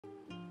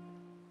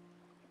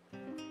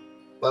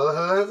Well,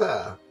 hello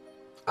there,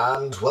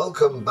 and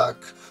welcome back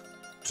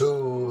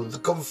to the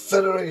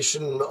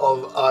Confederation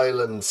of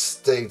Island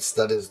States,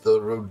 that is the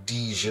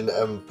Rhodesian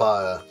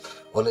Empire,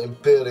 on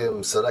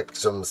Imperium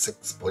Surrectum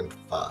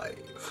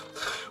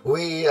 6.5.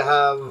 We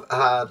have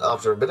had,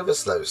 after a bit of a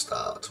slow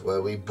start,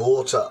 where we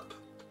bought up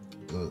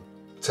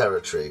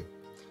territory.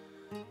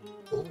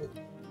 Ooh.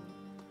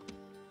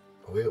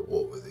 Are we at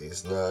war with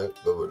these? No,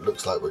 but it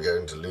looks like we're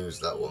going to lose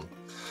that one.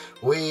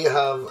 We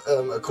have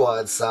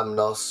acquired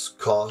Samnos,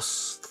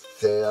 Kos,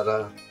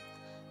 Thera,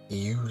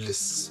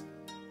 Eulis,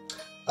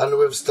 and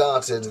we've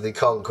started the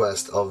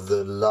conquest of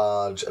the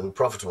large and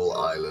profitable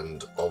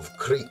island of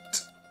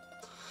Crete.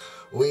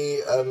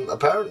 We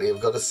apparently have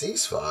got a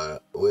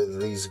ceasefire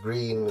with these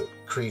green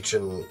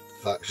Cretan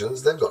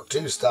factions. They've got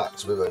 2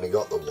 stacks, we've only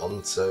got the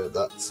 1, so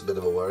that's a bit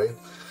of a worry.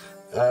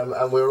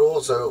 And we're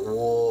also at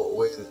war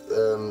with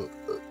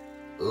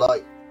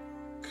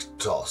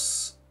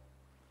Lyctos.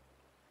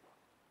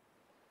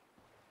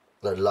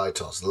 No,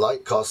 Lytos.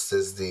 Lycos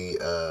is the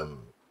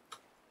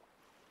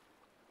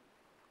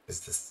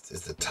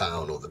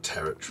town or the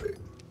territory.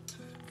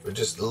 We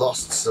just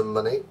lost some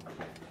money.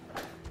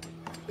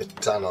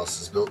 Thanos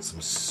has built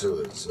some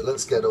sewers. So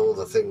let's get all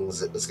the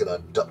things. Let's get our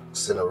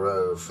ducks in a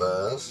row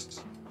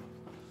first.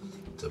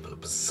 Temple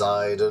of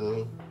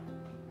Poseidon.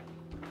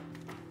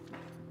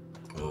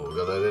 Oh, we've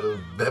got a little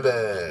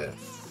baby.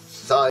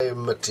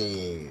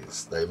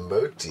 Thymotes.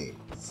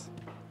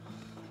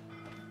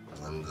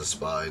 And the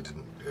spy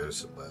didn't go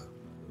somewhere.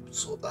 We'll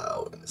sort that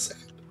out in a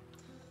second.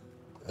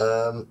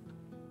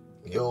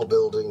 You're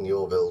building.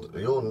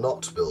 You're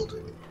not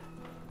building.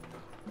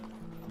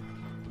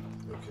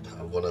 We could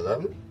have one of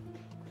them.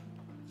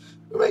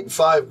 We make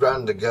 5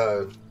 grand a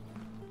go.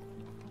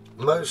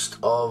 Most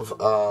of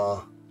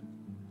our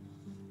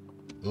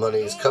money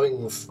is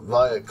coming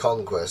via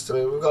conquest. I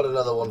mean, we've got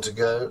another one to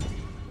go.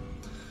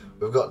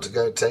 We've got to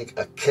go take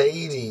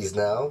Acades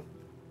now.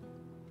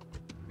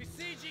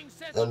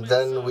 And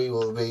then we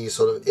will be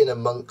sort of in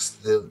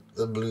amongst the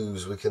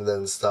blues. We can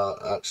then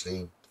start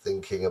actually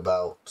thinking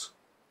about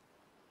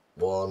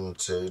 1,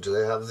 2. Do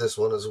they have this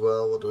one as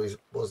well?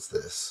 What's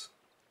this?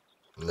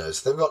 No,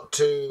 so they've got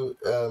 2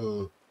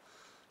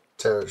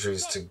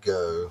 territories to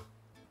go.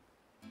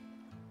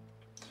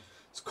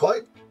 It's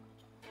quite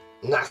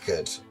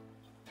knackered.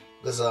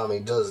 This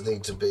army does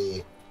need to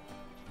be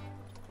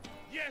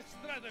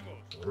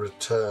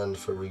returned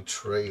for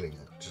retraining,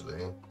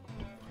 actually.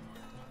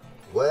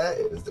 Where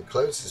is the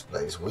closest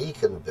place we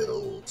can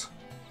build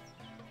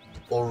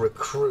or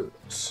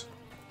recruit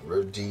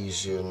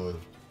Rhodesian?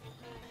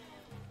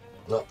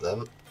 Not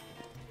them.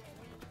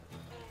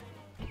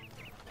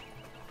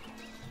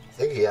 I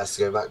think he has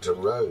to go back to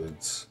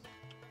Rhodes.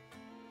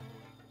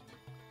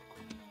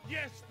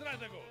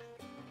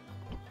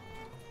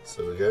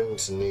 So we're going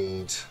to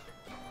need...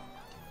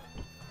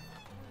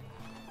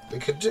 We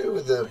could do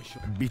with a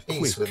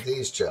peace with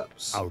these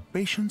chaps. Our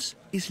patience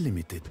is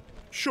limited.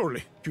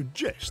 Surely you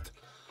jest.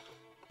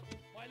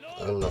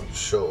 I'm not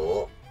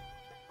sure.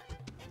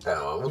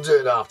 Oh, we'll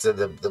do it after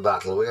the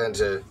battle. We're going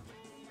to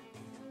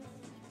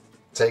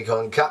take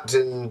on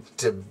Captain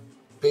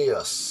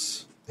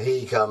Tibius.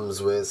 He comes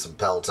with some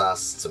Peltas,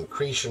 some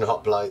Cretan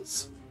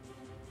hoplites,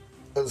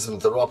 and some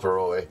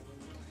Theroporoi.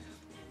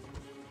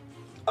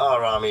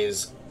 Our army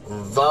is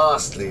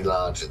vastly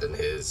larger than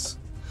his.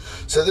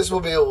 So this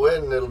will be a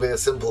win. It'll be a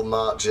simple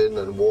march in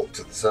and walk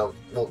to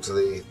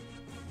the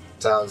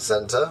town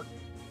centre.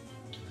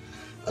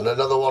 And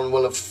another one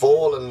will have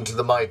fallen to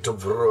the might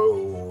of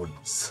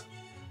Rhodes.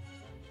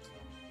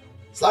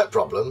 Slight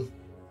problem.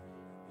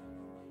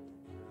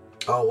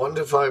 Oh, I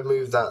wonder if I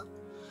moved that.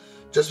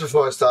 Just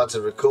before I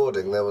started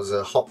recording, there was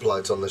a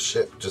hoplite on the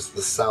ship just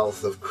the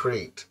south of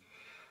Crete.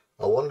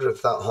 I wonder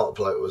if that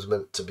hoplite was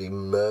meant to be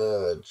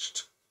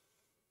merged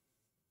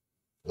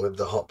with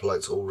the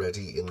hoplites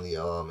already in the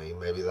army.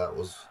 Maybe that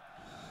was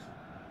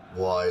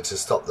why, to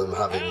stop them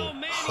having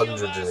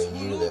 100 in a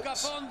unit.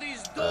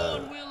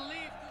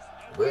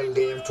 We'll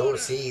live to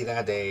see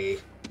that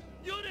day.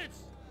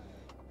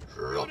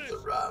 Drop the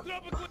ram.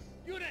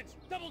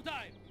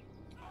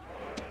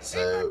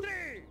 So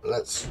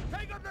let's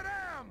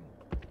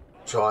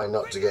try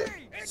not to get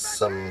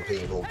some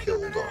people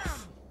killed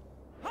off.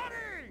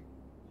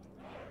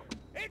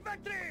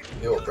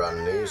 You're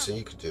brand new, so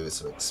you could do with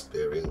some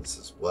experience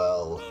as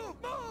well.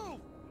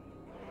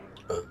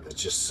 Oh, they're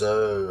just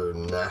so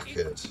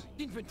knackered.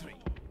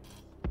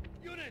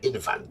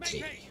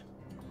 Infantry.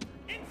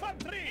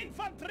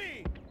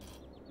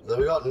 So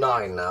we got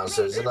 9 now,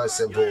 so it's a nice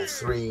simple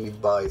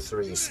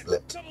 3x3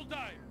 split.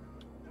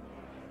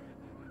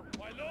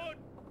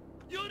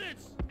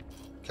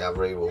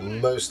 Cavalry will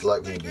most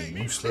likely be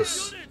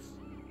useless.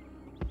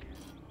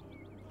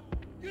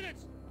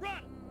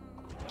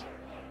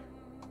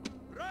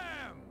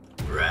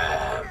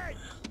 Ram.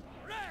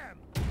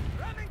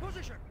 Ramming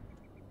position.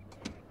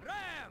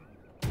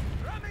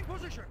 Ramming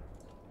position.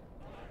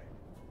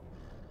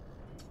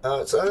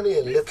 It's only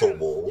a little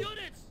wall,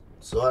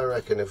 so I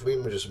reckon if we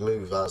just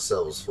move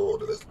ourselves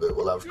forward a little bit,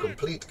 we'll have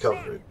complete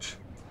coverage.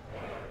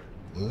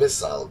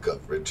 missile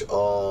coverage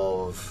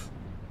of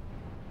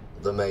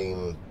the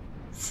main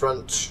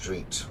front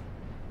street.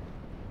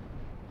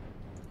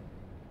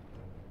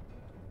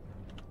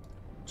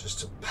 Just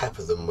to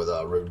pepper them with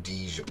our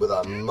Rhodesian, with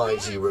our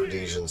mighty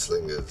Rhodesian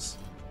slingers.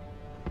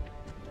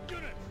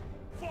 Units,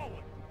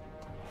 forward.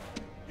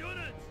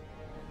 Units.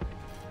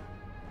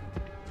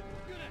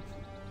 Units,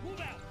 move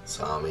out. This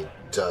army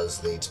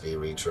does need to be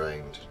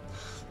retrained.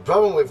 The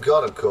problem we've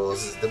got, of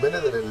course, is the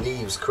minute that it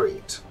leaves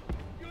Crete,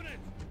 Units,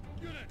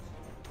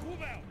 move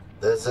out.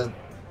 there's a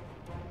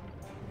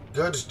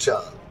good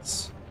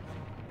chance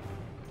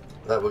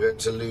that we're going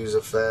to lose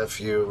a fair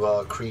few of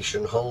our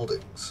Cretan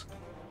holdings.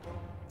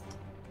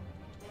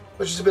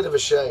 Which is a bit of a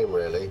shame,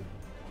 really.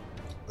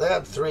 They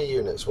had 3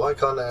 units. Why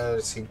can't I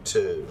only see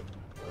 2?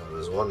 Oh,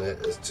 there's 1 here.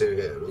 There's 2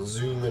 here. We'll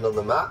zoom in on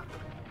the map.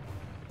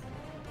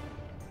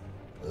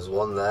 There's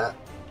 1 there.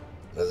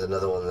 There's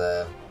another 1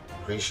 there.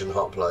 Cretan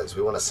hoplites.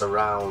 We want to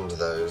surround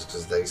those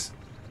because they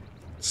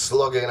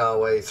slogging our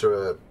way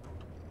through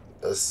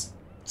a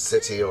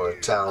city or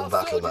a town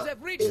battle map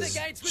is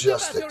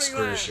just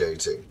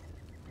excruciating.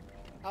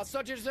 Our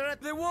soldiers are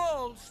at the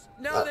walls.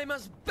 Now they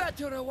must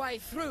batter a way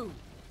through.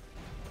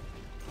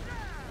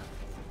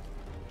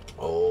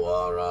 Oh,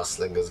 are our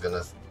slingers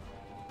gonna...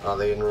 Are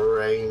they in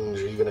range?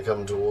 Are you gonna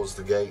come towards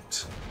the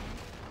gate?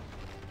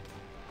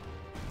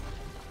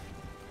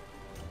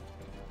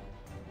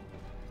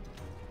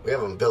 We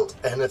haven't built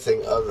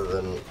anything other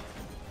than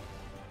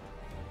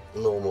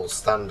normal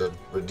standard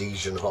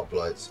Rhodesian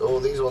hoplites. Oh,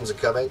 these ones are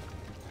coming.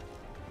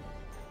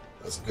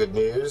 That's good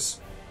news.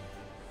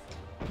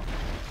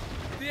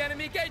 The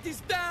enemy gate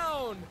is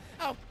down!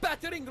 Our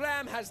battering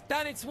ram has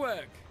done its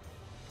work.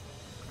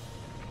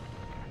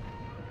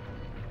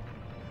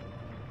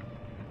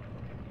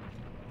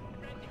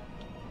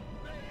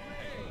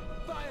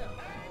 Fire!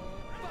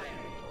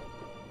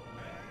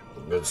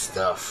 Fire! Good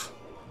stuff.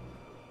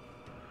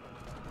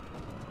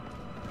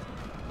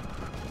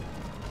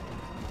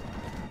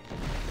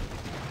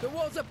 The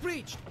walls are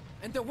breached,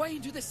 and the way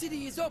into the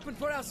city is open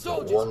for our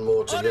soldiers. 1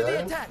 more to Order go.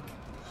 the attack.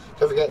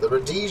 Don't forget, the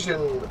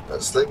Rhodesian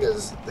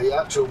slingers, the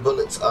actual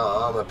bullets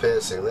are armor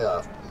piercing. They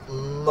are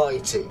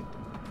mighty.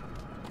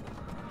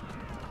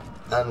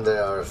 And they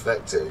are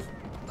effective.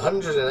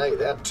 108,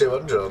 they had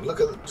 200.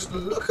 Just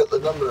look at the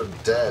number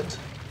of dead.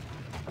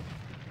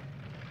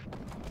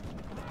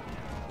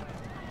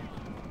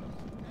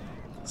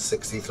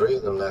 $63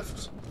 of them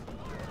left.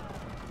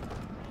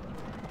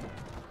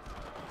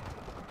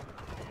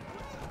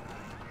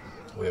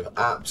 We've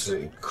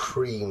absolutely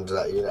creamed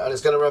that unit. And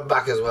it's going to run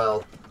back as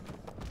well.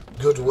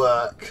 Good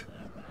work.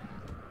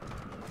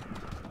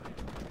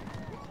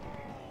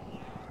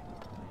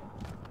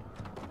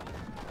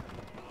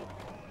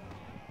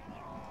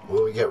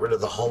 Will we get rid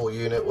of the whole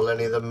unit? Will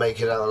any of them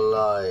make it out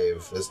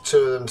alive? There's 2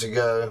 of them to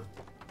go.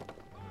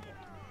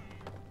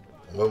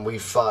 When we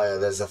fire,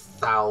 there's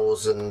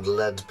 1,000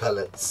 lead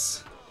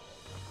pellets.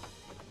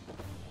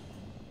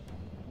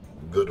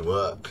 Good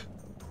work.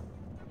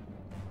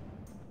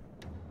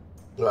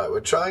 Right, we're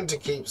trying to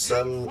keep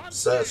some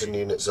certain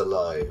units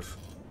alive.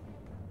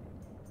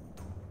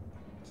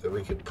 So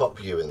we could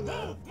pop you in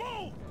there.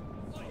 Move!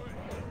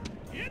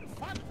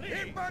 Infantry!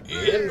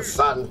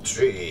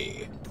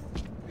 Infantry!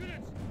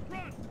 Units,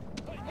 run!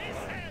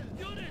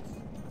 Units!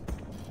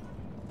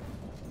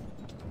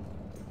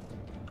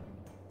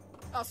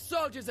 Our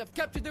soldiers have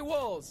captured the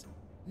walls.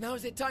 Now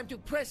is the time to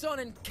press on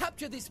and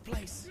capture this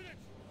place. Units,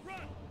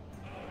 run!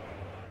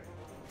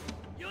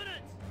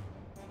 Units!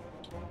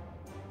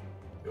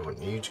 We want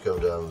you to go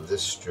down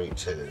this street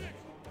here.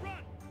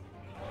 Run!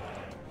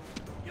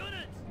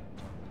 Units!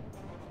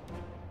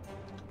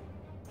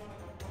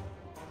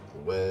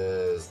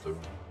 Where's the...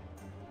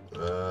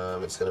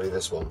 it's going to be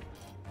this one.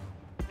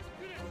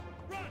 Units,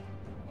 run!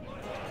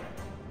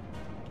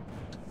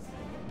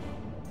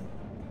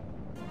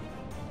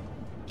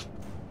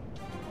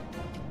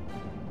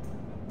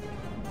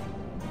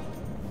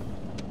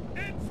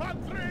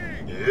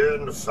 Infantry!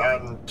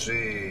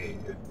 Infantry!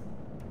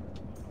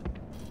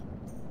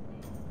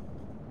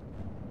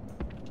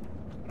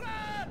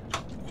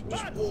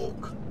 Just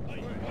walk.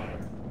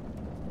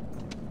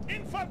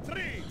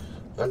 Infantry!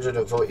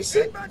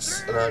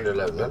 146 and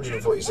 111.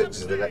 146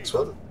 is the next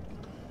one.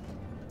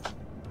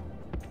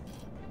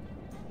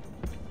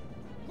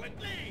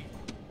 Quickly!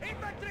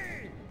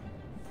 Infantry!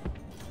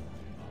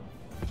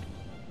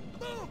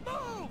 Move!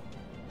 Move!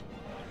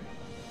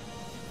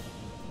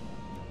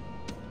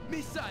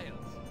 Missiles!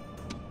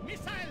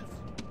 Missiles!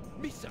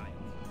 Missiles!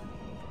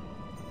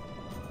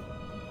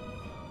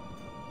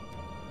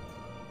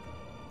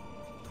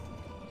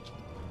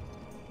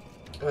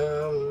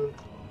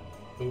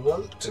 We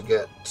want to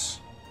get...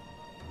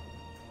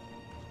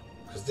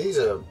 Because these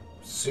are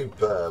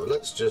superb.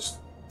 Let's just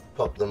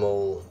pop them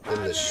all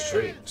in the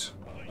street.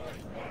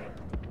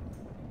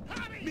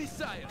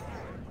 Missiles!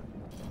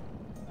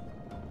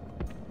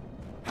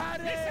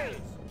 Harry!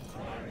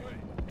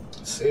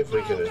 See if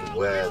we can just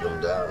wear them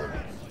down.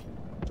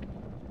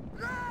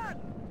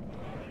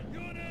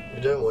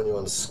 We don't want you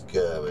on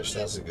skirmish.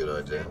 That's a good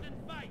idea.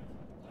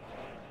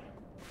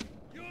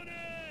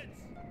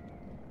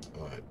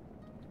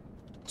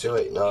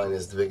 289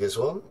 is the biggest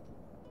one.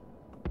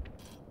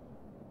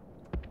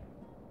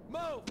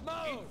 Move,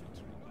 move!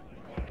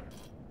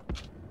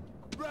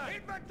 Right.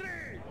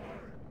 Infantry!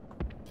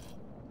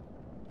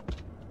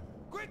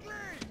 Quickly!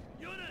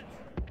 Units!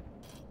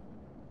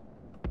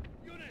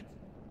 Units,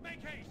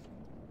 make haste!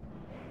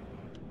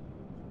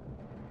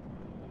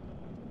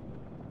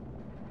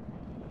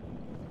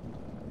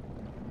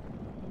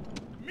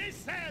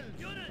 Missiles!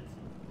 Units!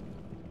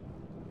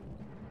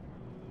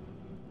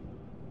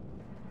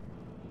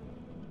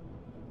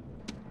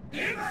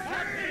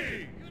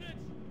 Infantry! Units,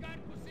 guard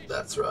position!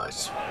 That's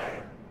right.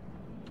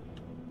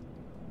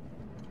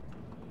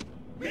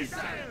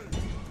 Missiles!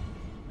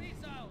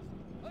 Missiles!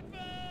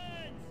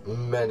 Advance!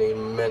 Many,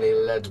 many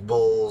lead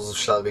balls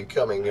shall be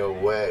coming your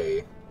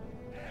way.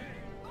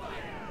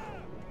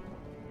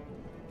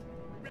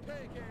 Take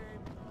aim!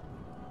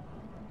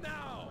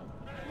 Now!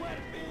 We're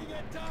being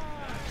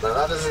attacked! Now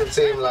that doesn't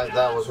seem like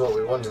that was what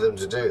we wanted them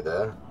to do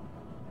there.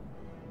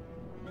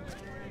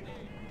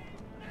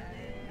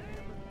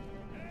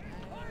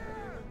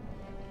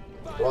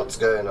 What's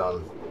going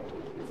on?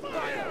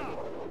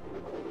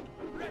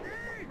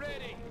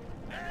 Ready!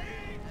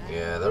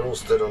 Yeah, they're all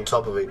stood on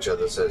top of each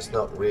other, so it's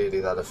not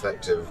really that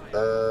effective.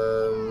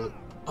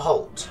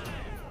 Halt.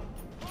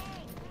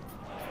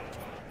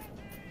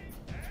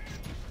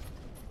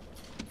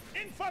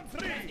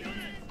 Infantry!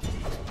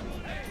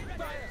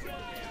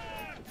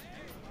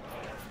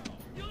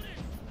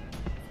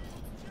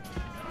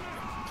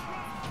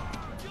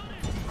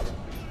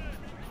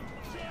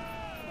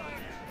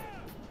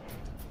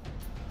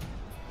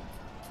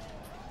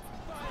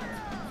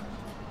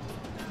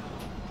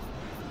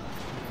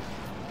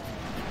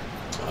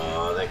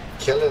 Oh, they're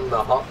killing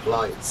the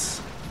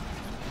hoplites.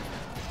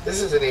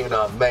 This isn't even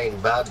our main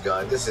bad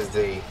guy. This is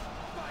the...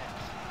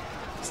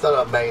 It's not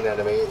our main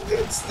enemy.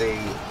 It's the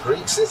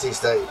Greek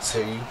city-states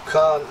who you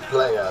can't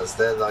play as.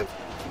 They're like...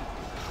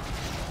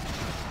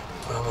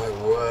 Oh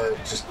my word,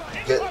 just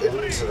get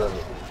into them.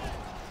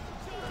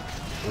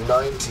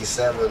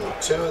 97.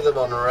 2 of them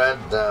on red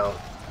now.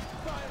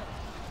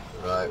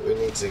 Right, we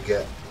need to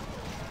get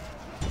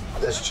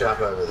this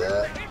chap over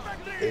there.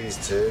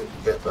 These two,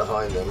 get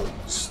behind them,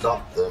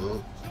 stop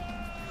them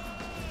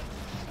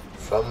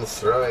from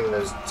throwing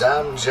those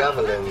damn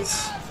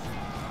javelins.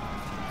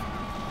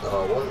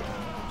 Oh, I want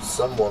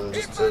someone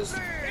just to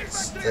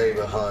stay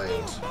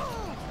behind.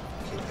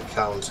 Keep the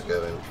counter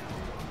going.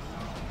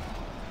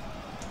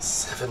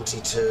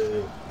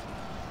 72.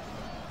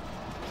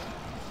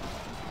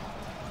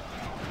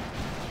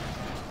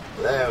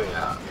 There we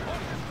are.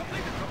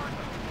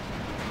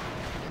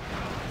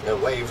 No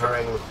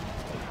wavering.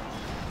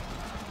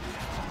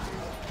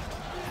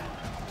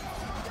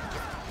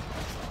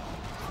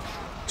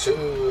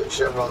 Two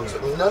chevrons.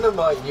 None of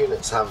my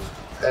units have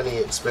any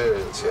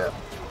experience yet.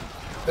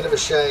 Bit of a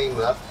shame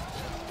that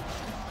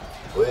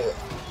we've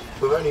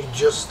only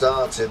just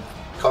started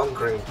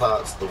conquering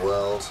parts of the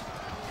world.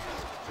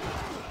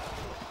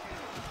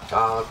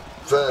 Our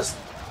first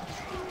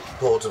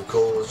port of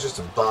call was just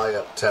to buy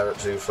up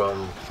territory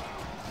from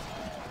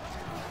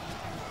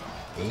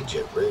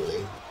Egypt,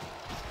 really.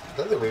 I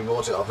don't think we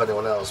bought it off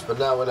anyone else, but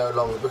now we're no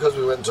longer, because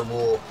we went to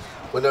war,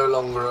 we're no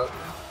longer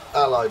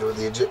allied with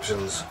the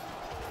Egyptians.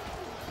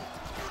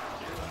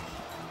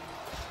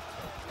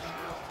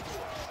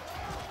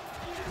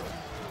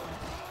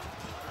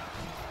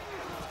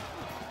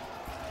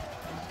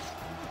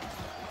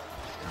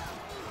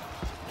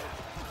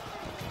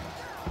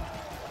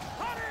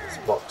 Let's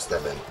box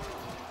them in.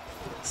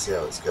 See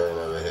how it's going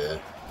over here.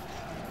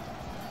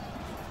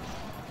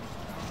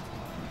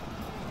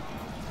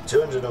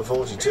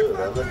 242 of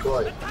them, they're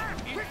quite...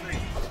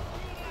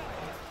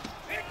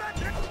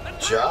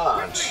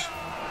 Charge!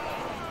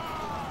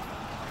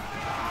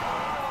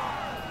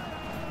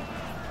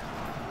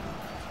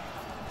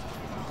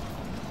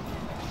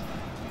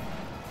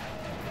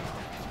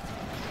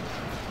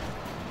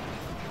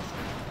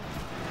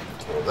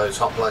 Well, those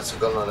hoplites have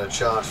gone on a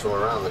charge from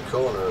around the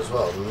corner as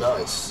well.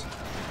 Nice.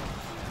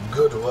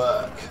 Good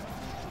work.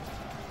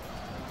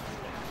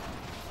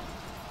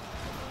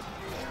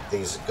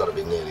 These have got to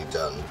be nearly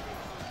done.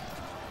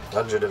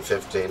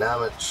 115. How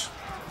much?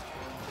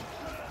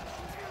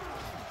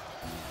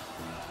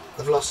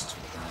 They've lost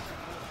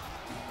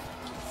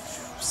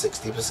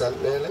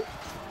 60% nearly.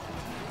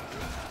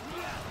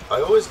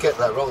 I always get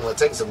that wrong. That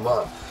takes a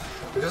while.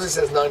 Because it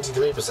says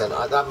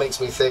 93%, that makes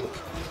me think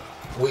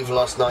we've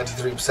lost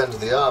 93% of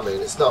the army,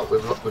 and it's not.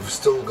 We've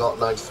still got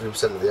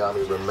 93% of the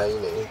army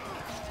remaining.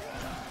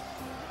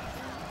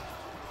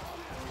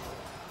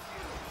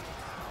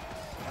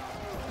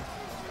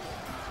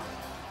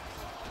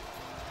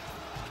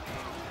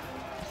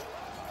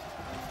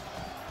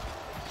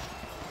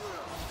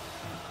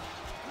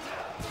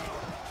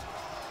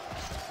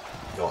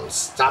 Go on,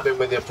 stab him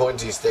with your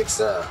pointy stick,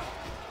 sir.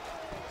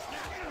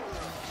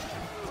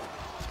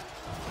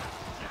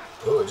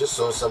 Oh, I just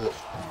saw some...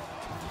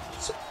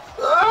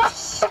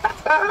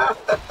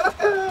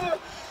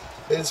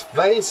 His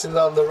face is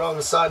on the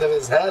wrong side of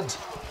his head.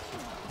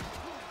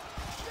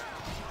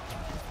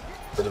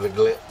 Bit of a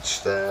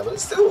glitch there, but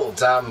it's still a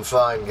damn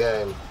fine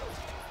game.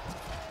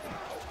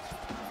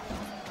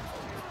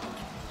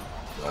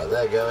 Right,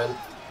 they're going.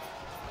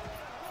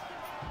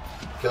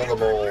 Kill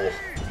them all.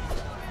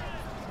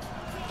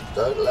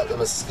 Don't let them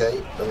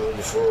escape and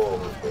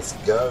reform. Let's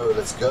go,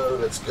 let's go,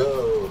 let's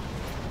go.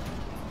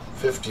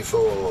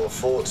 54,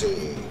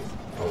 40.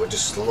 Oh, we're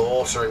just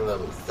slaughtering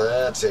them.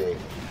 30.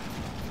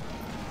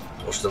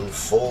 Watch them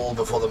fall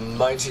before the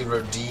mighty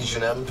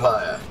Rhodesian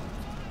Empire.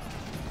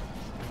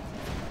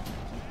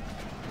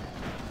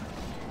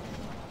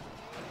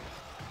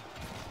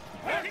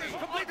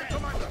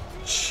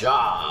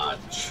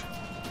 Charge!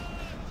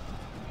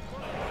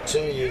 2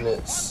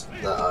 units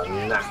that are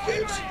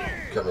knackered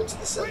come into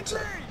the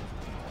centre.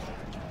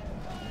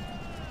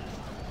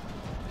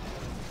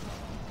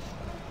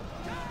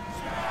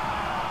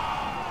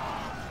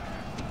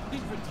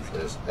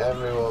 There's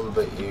everyone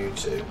but you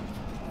two.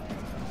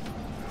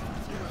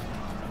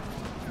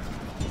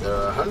 There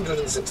are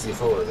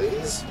 164 of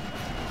these.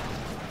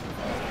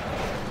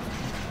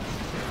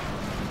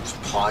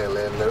 Just pile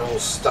in, they're all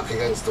stuck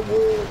against the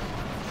wall.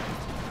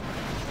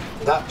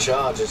 That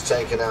charge has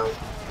taken out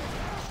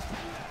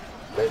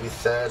maybe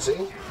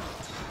 30.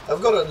 I've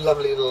got a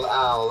lovely little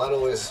owl. That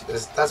always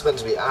is, that's meant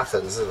to be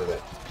Athens, isn't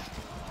it?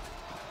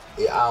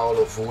 The Owl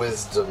of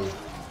Wisdom.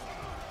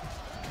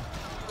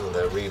 And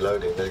they're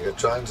reloading. They're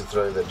trying to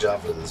throw their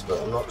javelins,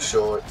 but I'm not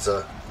sure it's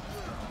a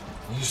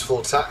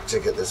useful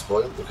tactic at this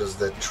point because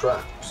they're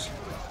trapped.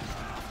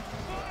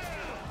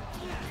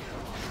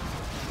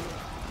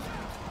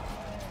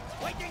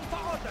 Waiting for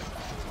orders.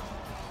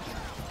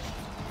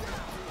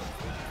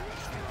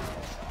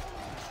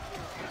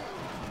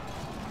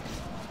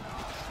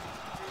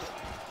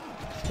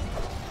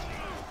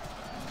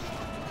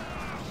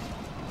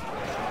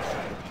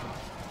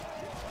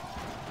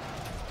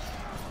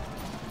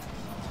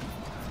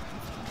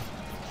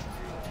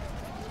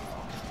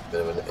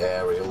 Bit of an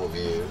aerial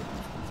view.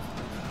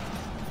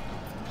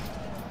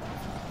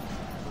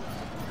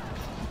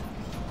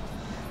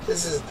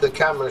 This is the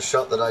camera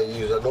shot that I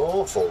use an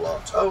awful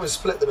lot. Oh, we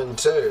split them in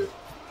 2.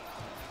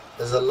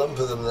 There's a lump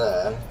of them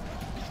there.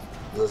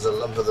 There's a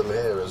lump of them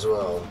here as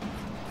well.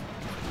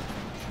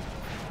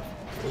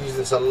 I use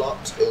this a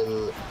lot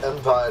in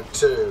Empire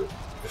 2.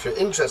 If you're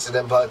interested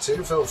in Empire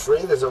 2, feel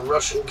free. There's a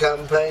Russian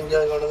campaign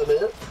going on at the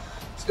minute.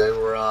 It's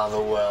going rather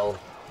well.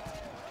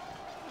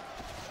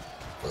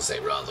 I'll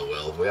say rather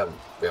well. We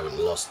haven't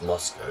lost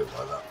Moscow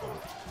by that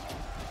point.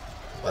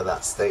 By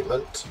that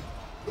statement.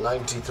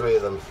 93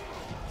 of them.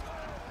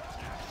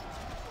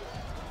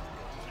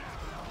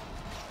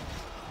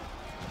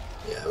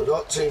 Yeah, we've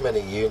got too many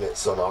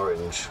units on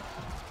orange.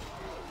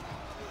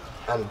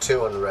 And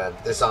 2 on red.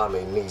 This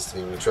army needs to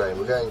be retrained.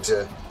 We're going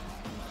to...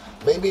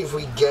 Maybe if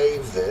we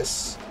gave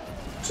this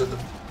to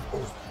the...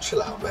 Oh,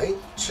 chill out, mate.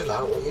 Chill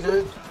out. What are you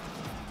doing?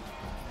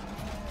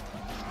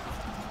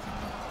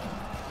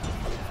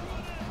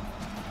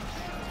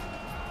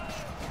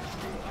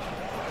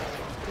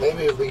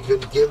 Maybe if we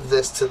could give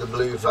this to the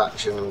blue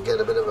faction and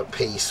get a bit of a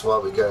peace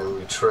while we go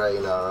and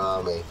retrain our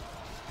army.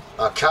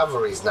 Our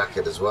cavalry's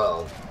knackered as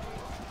well.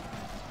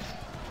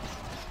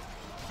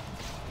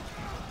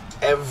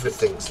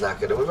 Everything's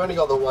knackered, and we've only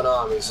got the 1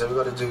 army, so we've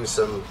got to do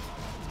some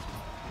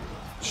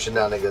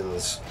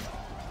shenanigans.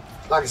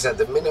 Like I said,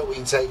 the minute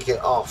we take it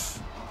off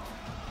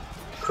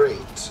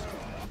Crete,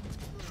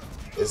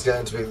 it's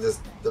going to be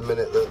the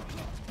minute that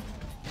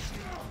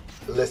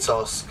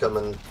Litos come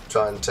and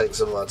try and take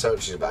some of our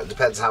territories back.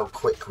 Depends how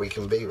quick we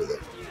can be with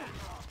it.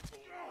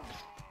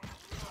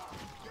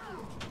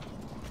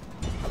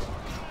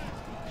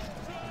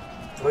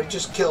 Well, he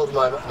just killed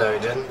my... No, he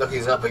didn't. Look,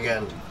 he's up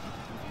again.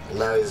 And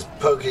now he's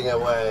poking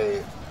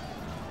away.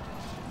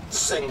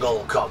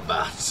 Single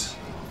combat.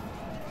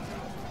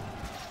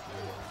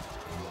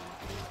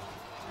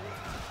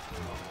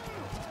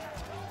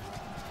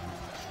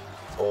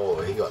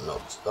 Oh, he got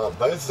knocked. Oh,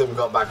 both of them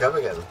got back up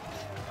again.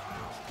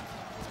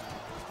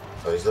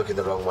 Oh, he's looking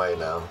the wrong way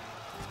now.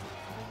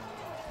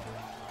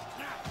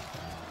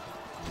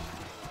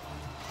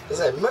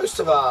 As I say, most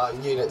of our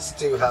units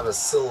do have a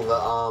silver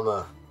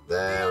armor.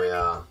 There we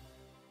are.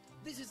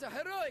 This is a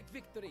heroic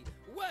victory.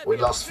 We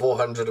lost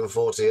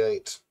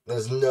 448.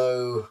 There's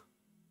no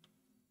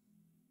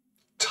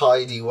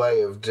tidy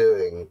way of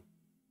doing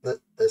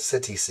the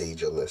city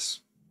siege on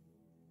this.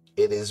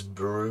 It is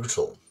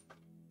brutal.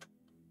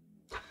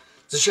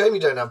 It's a shame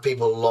you don't have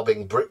people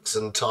lobbing bricks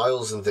and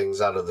tiles and things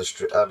out of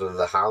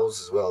the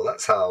house as well.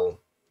 That's how...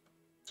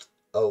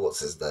 Oh, what's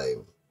his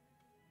name?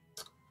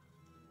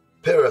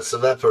 Pyrrhus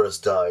of Epirus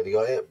died. He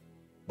got hit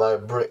by a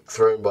brick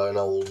thrown by an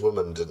old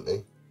woman, didn't he?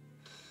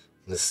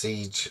 In the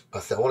siege.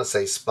 I want to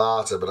say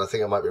Sparta, but I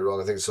think I might be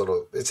wrong. I think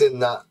it's in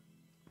that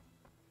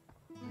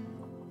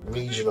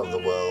region of the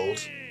world.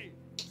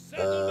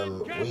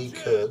 We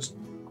could...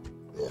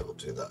 Yeah, we'll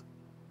do that.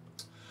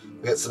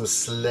 We get some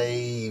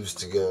slaves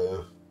to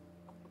go.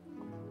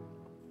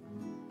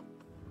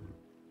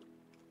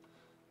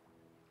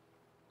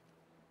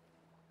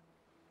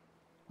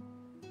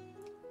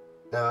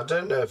 Now, I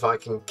don't know if I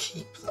can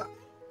keep that.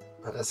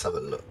 Let's have a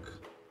look.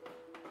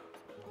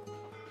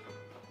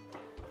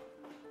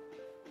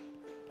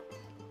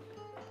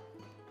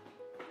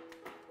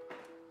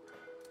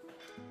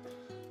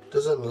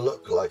 Doesn't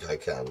look like I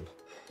can.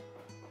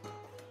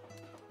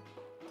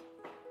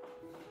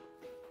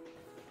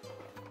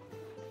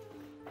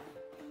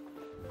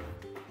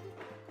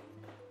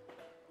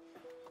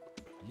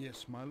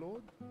 Yes, my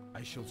lord.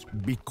 I shall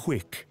be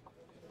quick.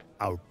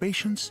 Our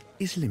patience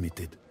is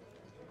limited.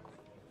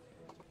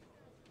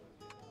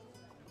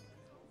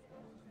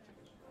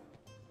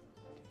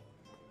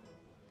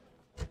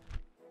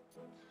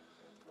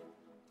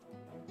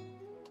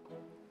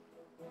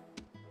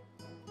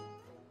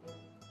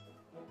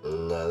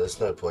 No, there's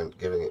no point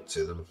giving it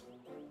to them.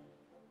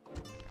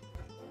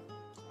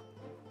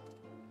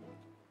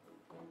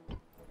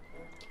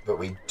 But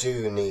we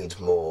do need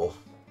more.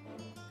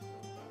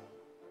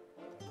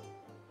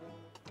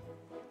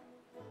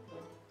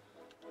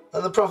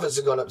 And the profits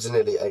have gone up to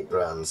nearly 8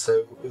 grand,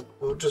 so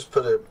we'll just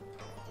put a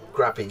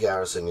crappy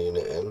garrison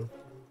unit in.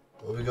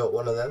 Have we got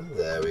one of them?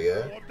 There we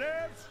go.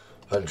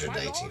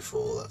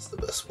 184, that's the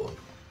best one.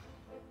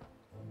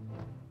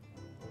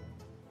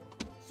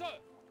 Sir!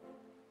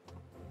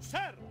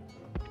 Sir!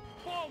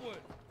 Forward!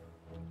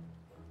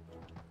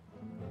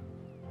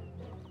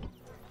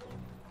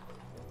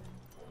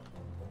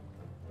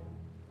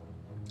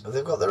 Oh,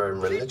 they've got their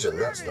own religion,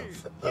 that's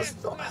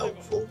not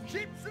helpful.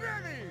 Ships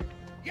ready!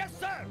 Yes,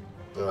 sir!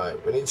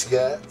 Right, we need to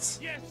get...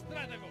 Yes,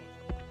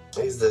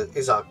 Strategos!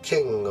 He's our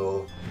king,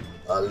 or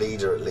our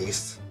leader at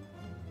least.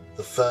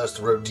 The first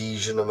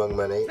Rhodesian among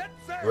many.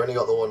 We've only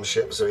got the one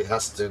ship, so he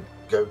has to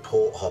go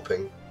port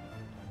hopping.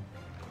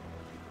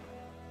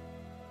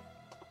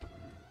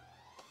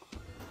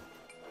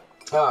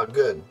 Ah,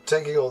 good.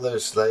 Taking all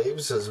those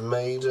slaves has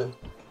made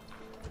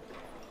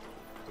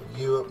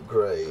you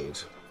upgrade.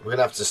 We're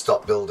gonna have to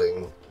stop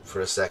building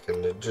for a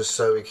second, just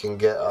so we can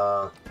get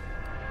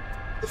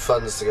the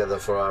funds together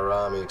for our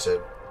army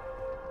to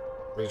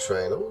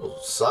retrain. Oh,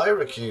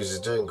 Syracuse is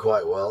doing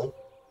quite well.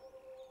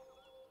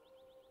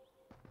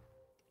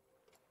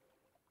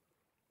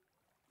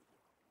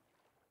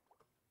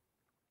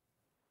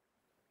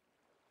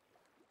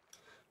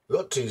 We've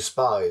got 2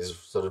 spies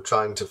sort of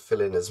trying to fill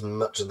in as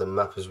much of the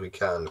map as we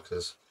can,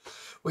 because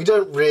we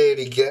don't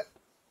really get...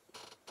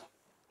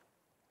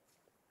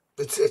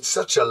 It's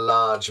such a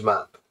large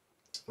map.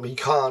 We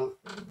can't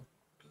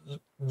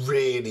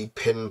really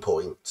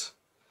pinpoint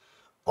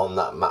on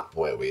that map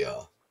where we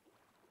are.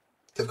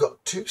 They've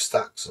got 2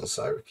 stacks on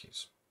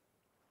Syracuse.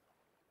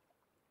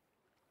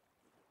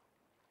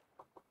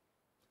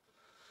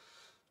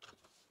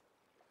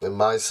 In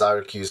my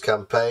Syracuse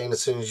campaign,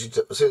 as soon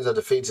as I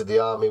defeated the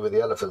army with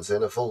the elephants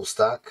in, a full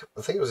stack.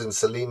 I think it was in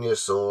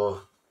Selenius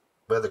or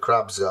where the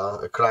crabs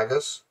are, at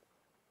Kragus.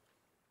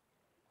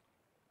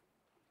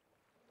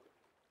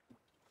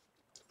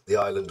 The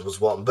island was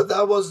one, but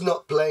that was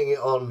not playing it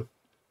on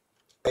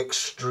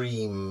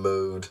extreme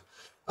mode.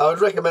 I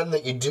would recommend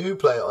that you do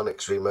play it on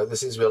extreme mode. There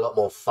seems to be a lot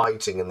more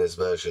fighting in this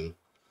version.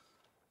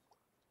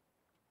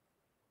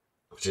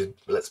 Which is,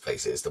 let's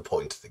face it, it's the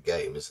point of the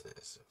game, isn't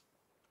it?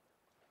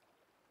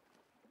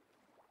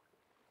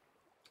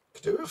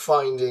 Could do with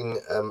finding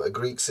a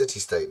Greek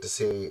city-state to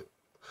see...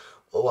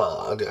 Oh,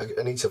 well,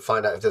 I need to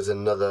find out if there's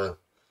another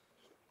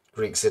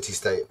Greek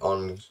city-state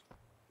on...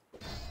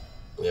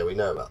 Yeah, we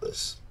know about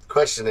this. The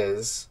question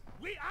is...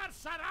 We are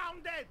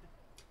surrounded!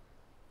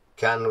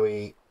 Can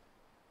we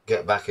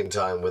get back in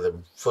time with a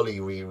fully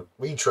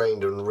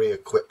retrained and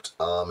re-equipped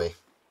army?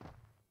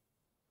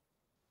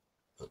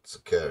 What's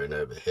occurring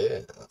over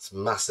here? That's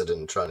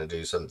Macedon trying to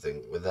do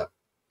something with that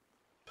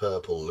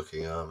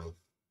purple-looking army.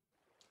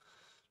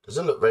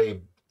 Doesn't look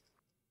very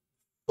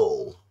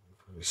full.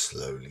 We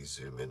slowly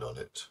zoom in on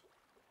it.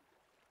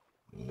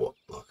 What?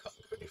 I can't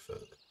go any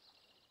further.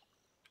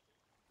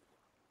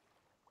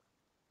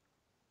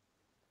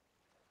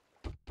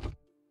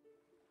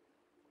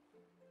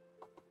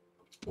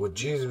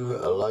 Would you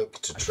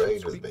like to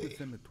trade with me?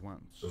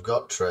 We've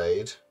got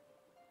trade.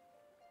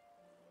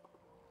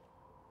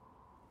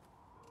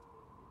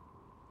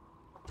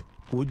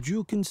 Would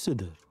you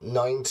consider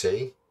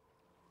 90?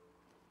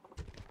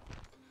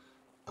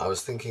 I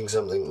was thinking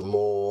something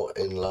more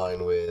in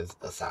line with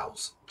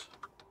 1,000.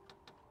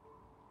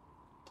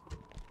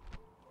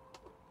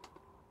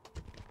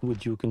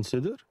 Would you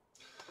consider?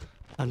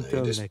 Until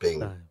You're just next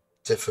being time.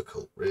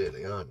 difficult,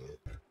 really, aren't you?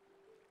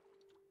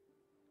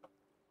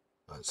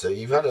 Right, so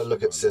you've had a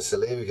look at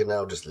Sicily. We can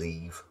now just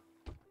leave.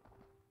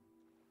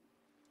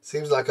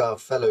 Seems like our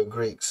fellow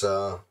Greeks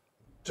are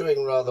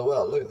doing rather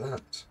well. Look at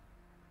that.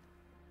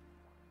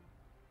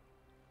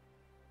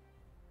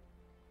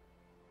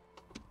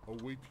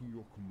 Awaiting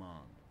your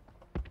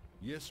command.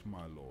 Yes,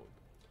 my lord.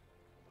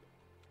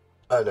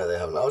 Oh, no, they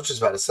haven't. I was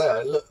just about to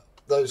say, look,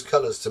 those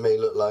colours to me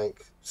look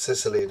like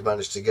Sicily had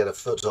managed to get a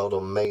foothold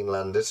on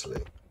mainland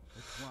Italy.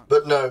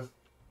 But no,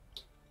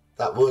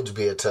 that would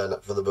be a turn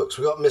up for the books.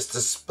 We've got Mr.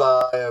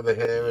 Spy over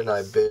here in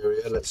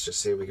Iberia. Let's just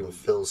see if we can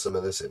fill some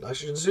of this in. I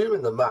should zoom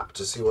in the map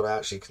to see what I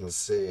actually can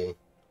see.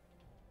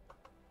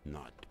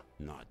 Not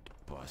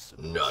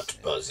possible. Not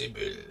possible.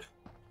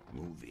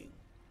 Moving.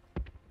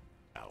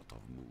 Out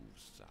of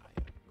moves,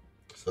 sire.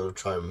 So I'll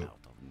try and Out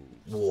of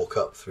moves. walk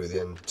up through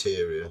the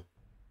interior.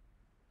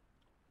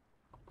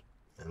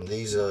 And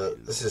this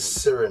is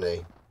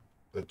Cyrene,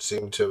 which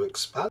seemed to have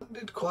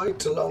expanded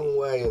quite a long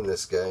way in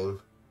this game.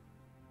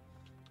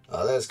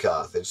 Oh, there's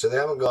Carthage. So they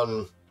haven't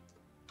gone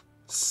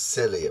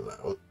silly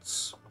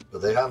amounts,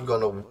 but they have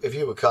gone. If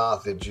you were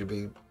Carthage, you'd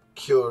be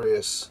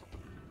curious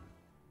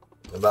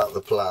about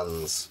the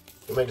plans.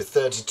 We made a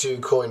 32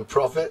 coin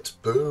profit.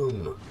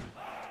 Boom.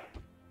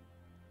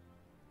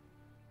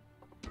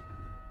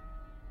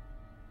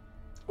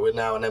 We're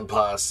now an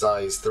empire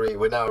size 3.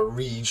 We're now a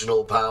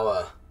regional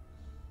power.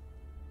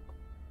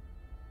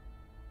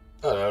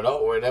 Oh, no,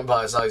 not. We're an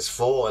empire size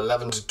 4.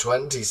 11 to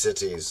 20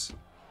 cities.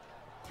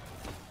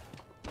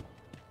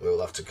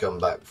 We'll have to come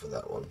back for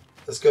that one.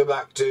 Let's go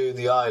back to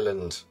the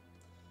island.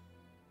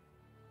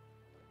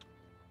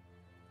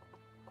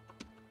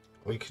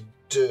 We could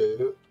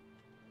do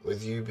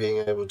with you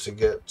being able to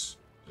get...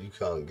 You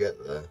can't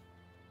get there.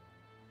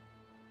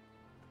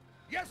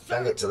 Yes,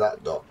 Can sir. get to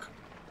that dock.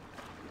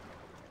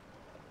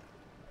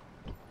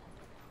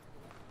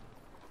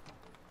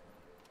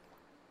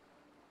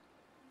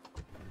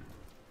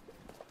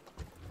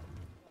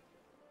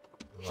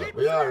 Right,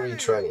 we are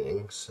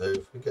retraining, so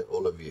if we get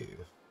all of you.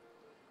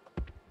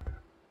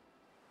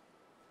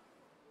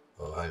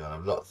 Oh, hang on,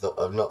 I've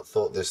not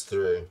thought this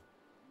through.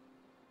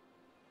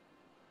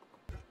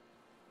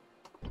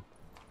 We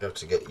have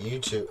to get you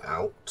two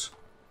out.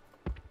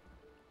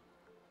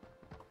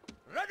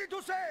 Ready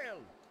to sail.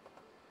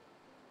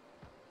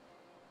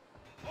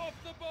 Off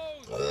the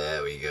boat. Oh,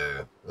 there we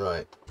go.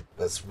 Right,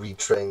 let's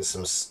retrain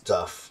some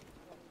stuff.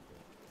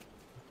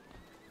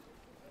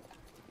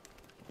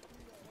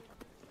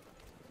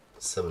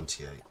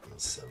 $78 and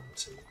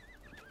 $70.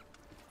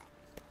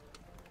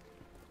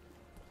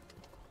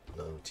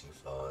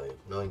 $95,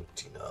 $99.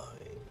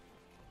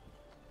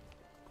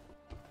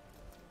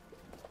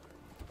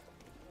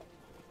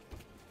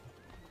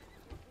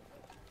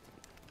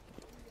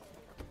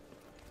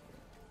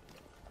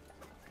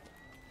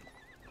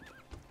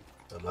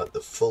 I'd like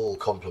the full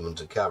complement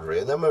of cavalry,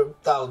 and then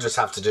that'll just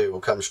have to do.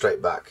 We'll come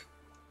straight back.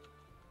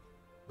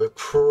 We're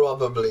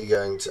probably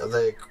going to.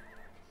 They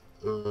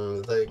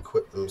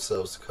equip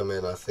themselves to come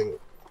in. I think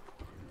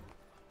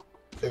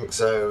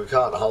so. We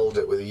can't hold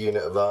it with a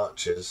unit of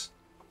archers.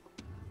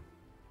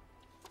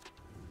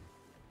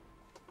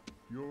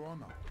 Your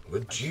Honor.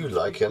 Would you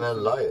like an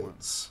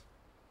alliance?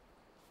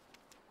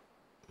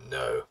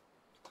 No.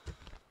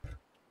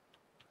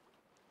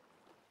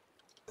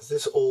 Is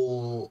this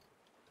all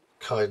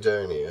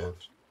Kydonia?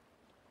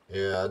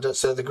 Yeah.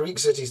 So the Greek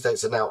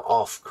city-states are now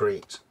off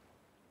Crete.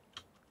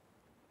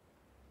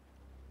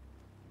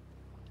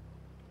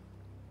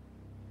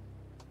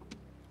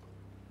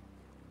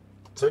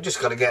 So we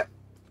just got to get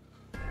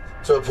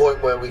to a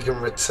point where we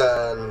can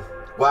return.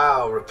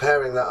 Wow,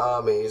 repairing that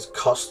army has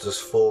cost us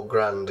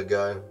 $4,000 to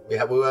go. We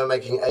were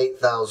making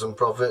 8,000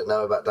 profit.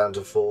 Now we're back down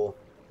to 4.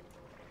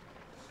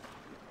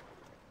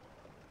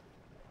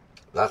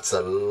 That's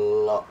a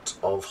lot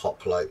of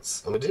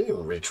hoplites, and we didn't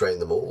even retrain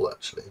them all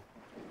actually.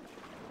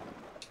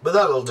 But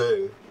that'll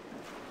do.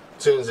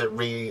 As soon as it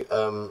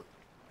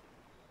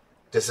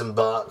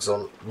disembarks,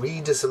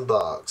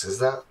 is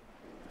that?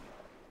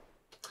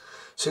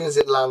 As soon as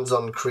it lands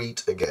on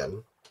Crete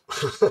again,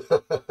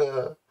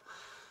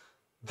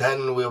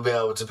 then we'll be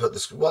able to put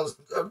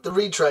the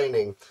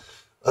retraining.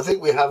 I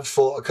think we have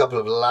fought a couple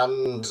of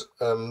land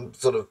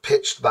sort of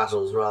pitched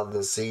battles rather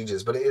than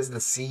sieges, but it is the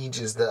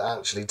sieges that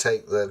actually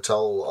take their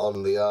toll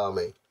on the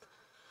army.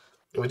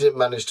 We did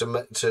manage to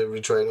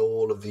retrain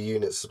all of the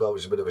units as well,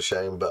 which is a bit of a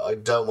shame, but I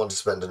don't want to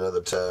spend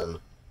another turn.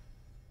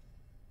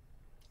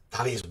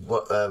 That is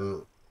what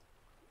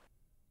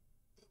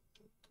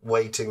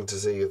waiting to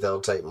see if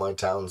they'll take my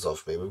towns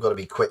off me. We've got to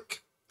be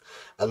quick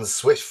and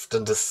swift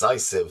and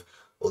decisive,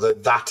 although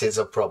that is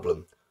a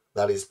problem.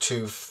 That is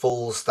 2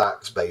 full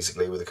stacks,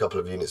 basically, with a couple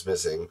of units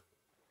missing,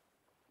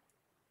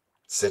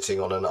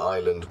 sitting on an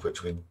island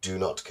which we do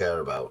not care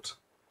about.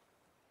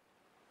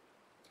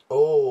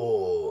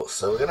 Oh,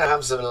 so we're going to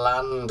have some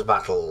land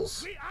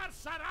battles. We are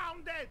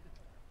surrounded.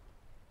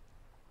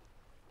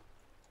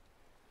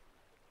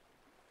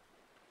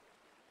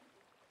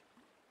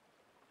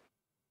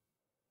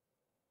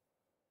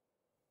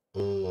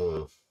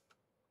 We're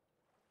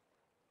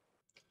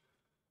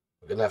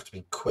going to have to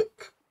be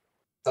quick.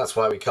 That's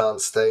why we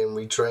can't stay and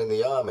retrain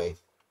the army.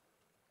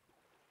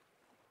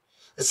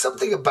 There's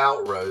something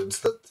about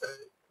Rhodes that,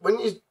 when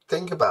you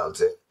think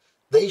about it,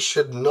 they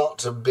should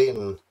not have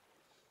been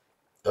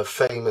a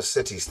famous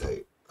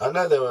city-state. I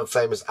know they were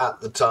famous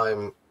at the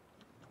time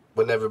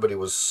when everybody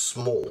was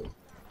small.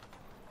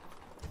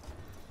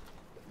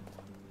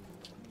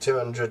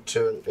 200,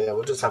 yeah,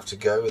 we'll just have to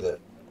go with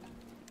it.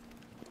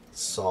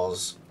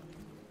 Soz.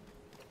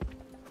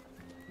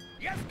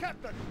 Yes,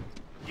 Captain.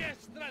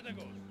 Yes,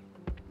 Strategos.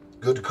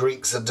 Good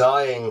Greeks are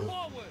dying.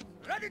 Forward.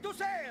 Ready to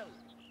sail.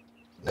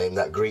 Name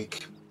that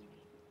Greek.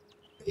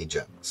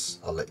 Ajax.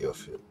 I'll let you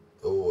off it.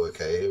 Oh,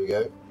 okay, here we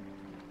go.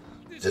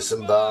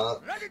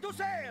 Disembark. Ready to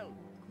sail.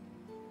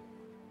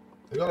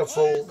 We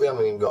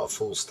haven't even got a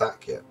full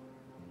stack yet.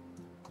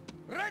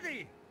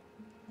 Ready.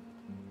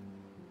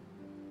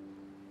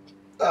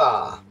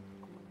 Ah.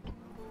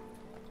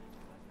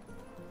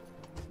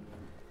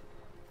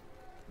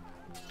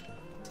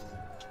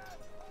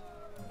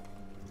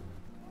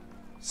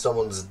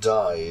 Someone's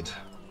died.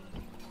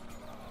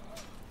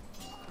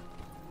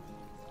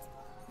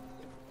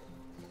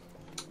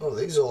 Oh,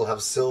 these all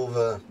have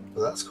silver.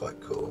 Well, that's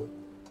quite cool.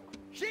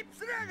 Ship's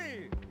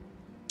ready!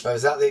 Oh,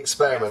 is that the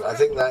experiment? I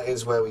think that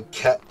is where we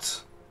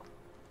kept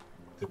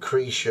the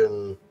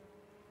Cretan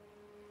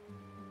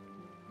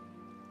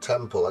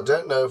temple. I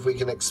don't know if we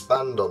can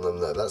expand on them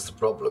though, that's the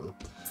problem.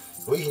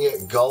 If we can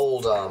get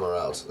gold armor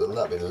out of them,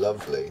 that'd be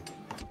lovely.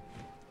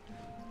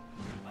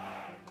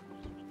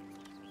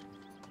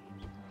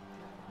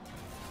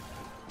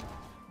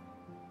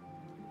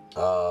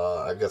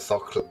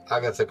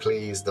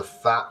 Agathocles the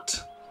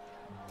Fat.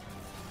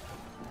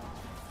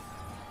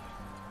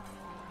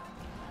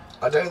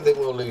 I don't think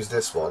we'll lose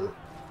this one.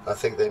 I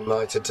think they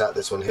might attack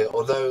this one here.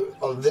 Although,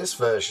 on this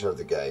version of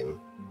the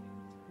game,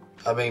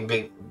 I mean,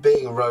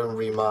 being Rome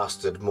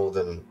Remastered more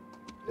than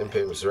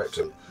Imperium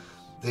Surrectum,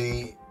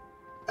 the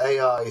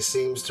AI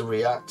seems to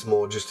react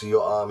more just to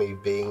your army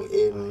being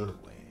in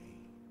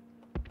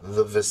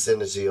the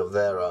vicinity of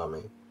their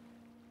army.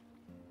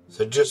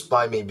 So just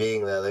by me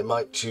being there, they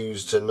might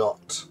choose to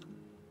not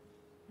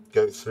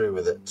go through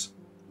with it.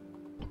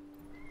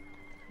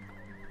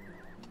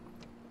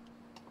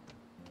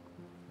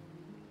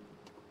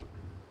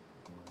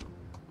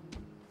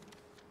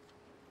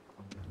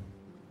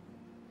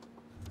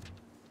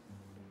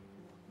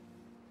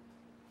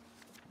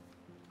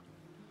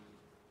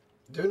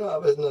 Do we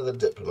not have another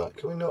diplomat?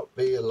 Can we not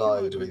be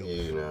allied with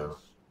you now?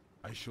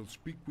 I shall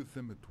speak with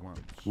them at once.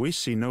 We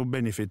see no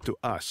benefit to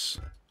us.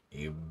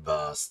 You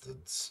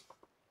bastards.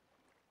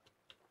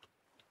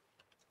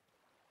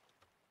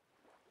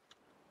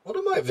 What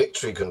are my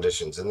victory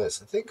conditions in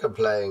this? I think I'm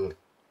playing...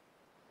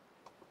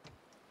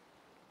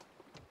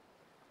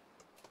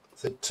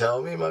 Does it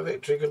tell me my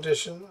victory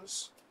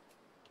conditions?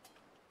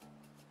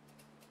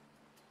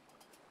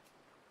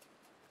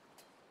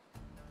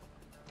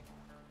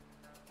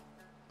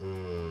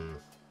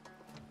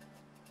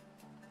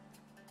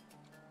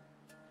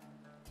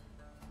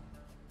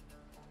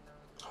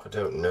 I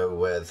don't know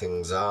where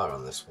things are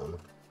on this one.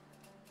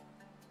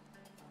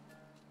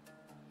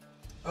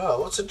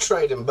 Oh, what's a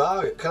trade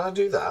embargo? Can I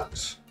do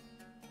that?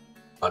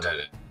 I don't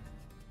know.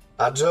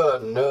 I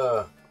don't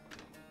know.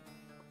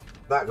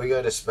 Back we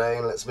go to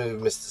Spain. Let's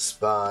move Mr.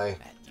 Spy.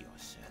 At your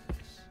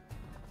service.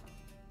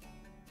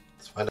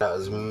 Let's find out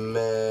as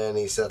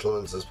many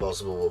settlements as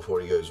possible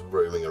before he goes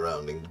roaming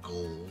around in Gaul.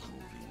 Moving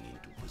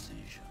into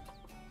position.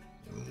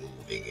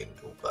 Moving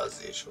into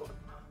position.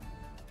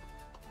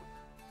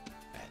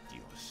 At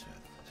your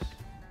service.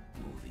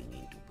 Moving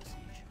into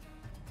position.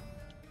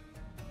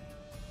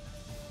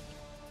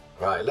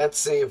 Right, let's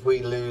see if we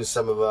lose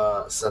some of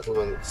our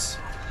settlements.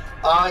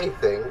 I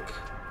think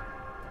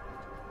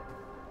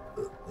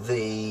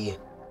the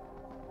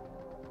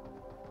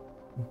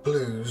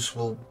Blues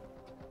will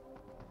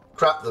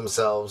crap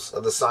themselves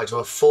at the sight of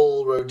a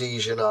full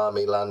Rhodesian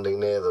army landing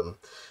near them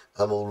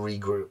and will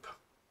regroup.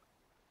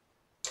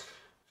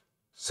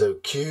 So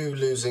Q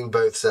losing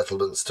both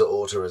settlements to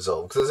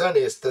auto-resolve. Because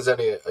there's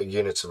only a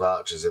unit of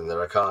archers in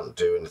there. I can't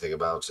do anything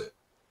about it.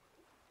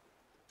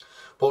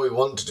 What we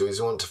want to do is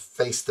we want to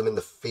face them in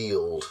the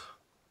field,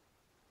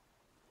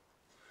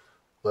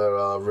 where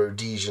our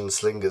Rhodesian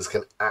slingers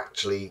can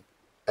actually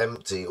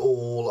empty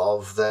all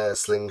of their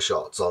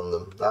slingshots on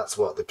them. That's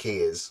what the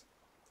key is.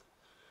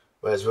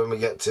 Whereas when we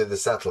get to the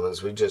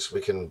settlements, we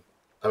absolutely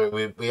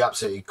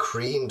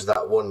creamed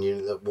that one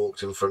unit that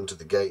walked in front of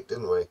the gate,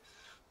 didn't we?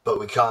 But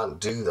we can't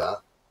do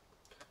that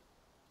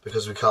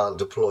because we can't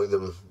deploy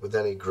them with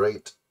any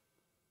great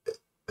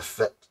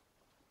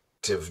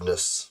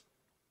effectiveness.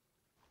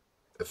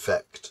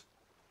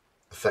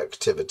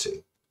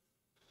 Effectivity.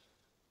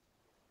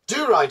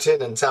 Do write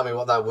in and tell me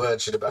what that word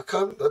should be. I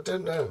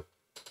don't know.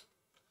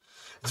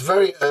 It's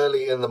very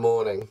early in the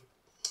morning.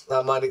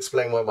 That might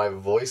explain why my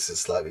voice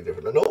is slightly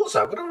different. And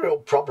also, I've got a real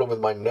problem with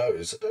my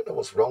nose. I don't know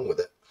what's wrong with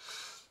it.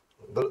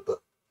 But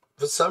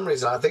for some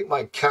reason, I think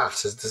my cat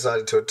has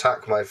decided to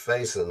attack my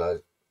face and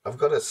I've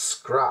got a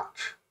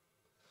scratch.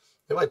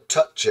 If I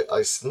touch it,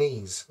 I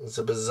sneeze. It's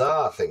a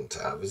bizarre thing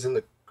to have. It's in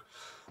the...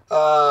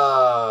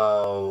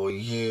 Oh,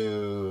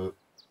 you...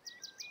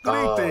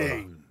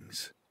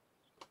 Greetings.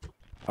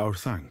 Our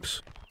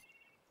thanks.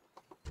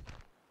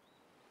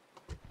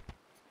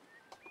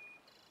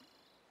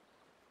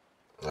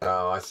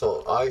 Oh, I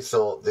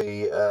thought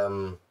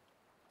the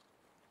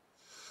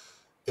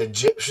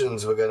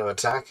Egyptians were going to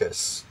attack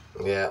us.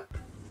 Yeah,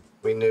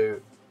 we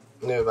knew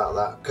about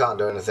that. Can't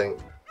do anything.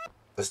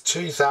 There's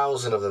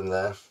 2,000 of them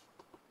there.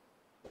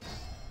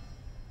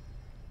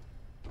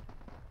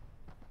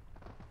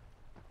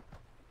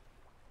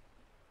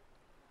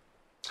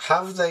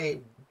 Have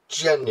they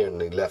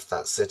genuinely left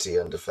that city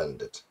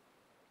undefended?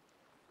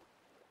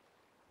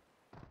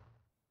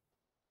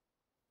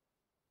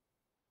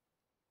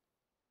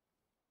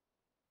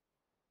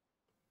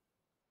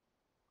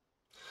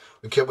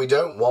 We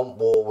don't want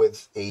war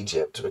with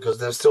Egypt because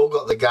they've still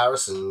got the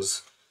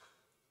garrisons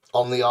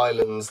on the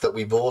islands that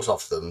we bought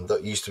off them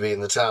that used to be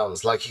in the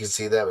towns. Like you can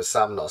see there with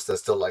Samnos,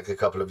 there's still like a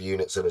couple of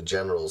units and a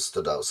general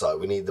stood outside.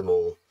 We need them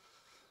all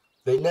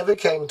They never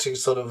came to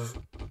sort of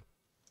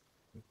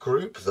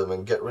group them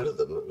and get rid of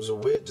them. It was a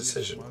weird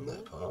decision on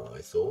their part, I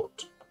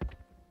thought.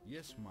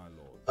 Yes, my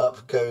lord.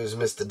 Up goes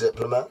Mr.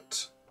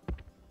 Diplomat.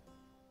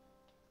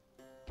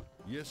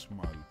 Yes,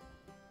 my lord.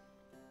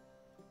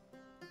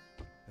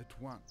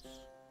 At once.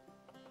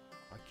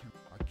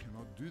 I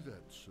cannot do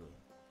that, sir.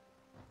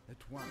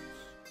 At once.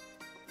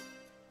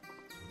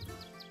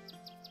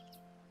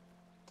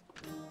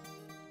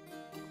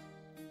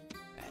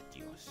 At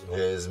your service.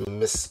 Here's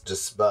Mr.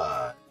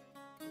 Spy.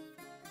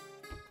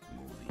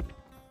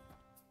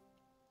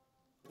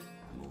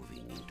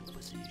 Moving into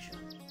position.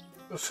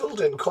 We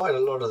filled in quite a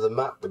lot of the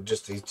map with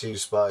just these two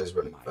spies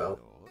running My about.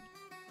 lord.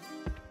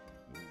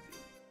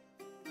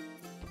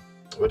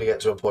 We're going to get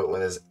to a point where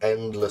there's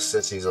endless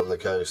cities on the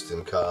coast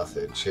in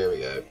Carthage. Here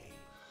we go.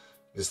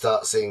 You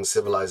start seeing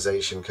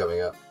civilization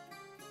coming up.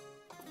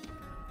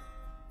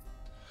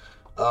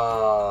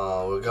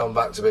 Ah, we're going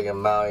back to being a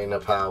minor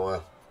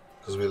power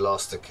because we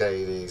lost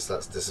Acades.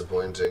 That's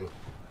disappointing.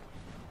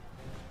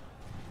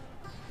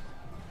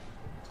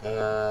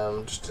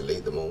 Just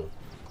delete them all.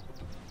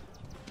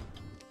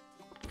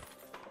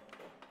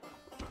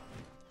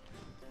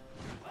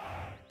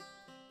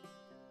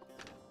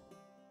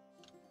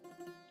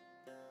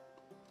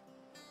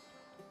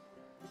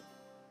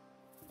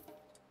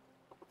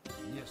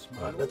 Yes,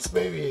 my Right, lord. let's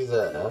move you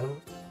there.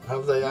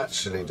 Have they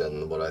actually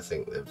done what I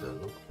think they've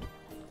done?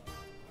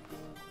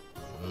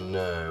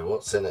 No,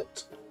 what's in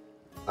it?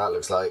 That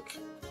looks like...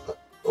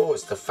 Oh,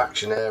 it's the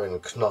factionaire in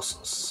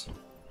Knossos.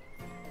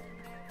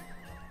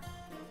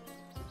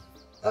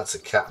 That's a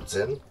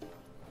captain.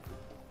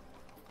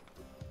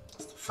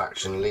 That's the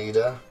faction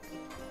leader.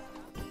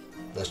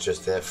 That's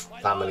just their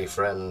family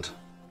friend.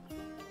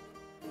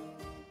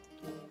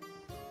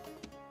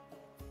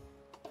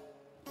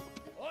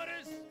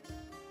 Orders!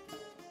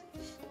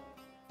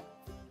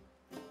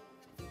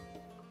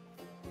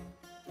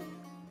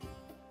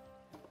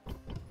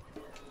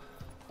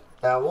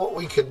 Now, what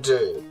we could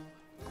do,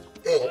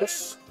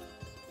 if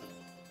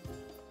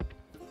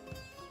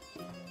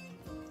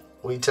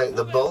we take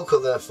the bulk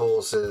of their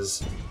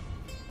forces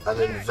and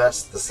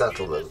invest the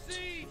settlement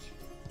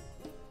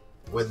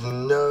with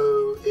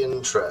no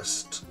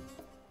interest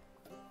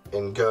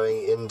in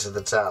going into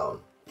the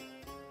town,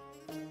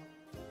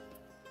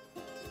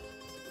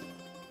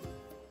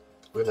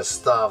 we're going to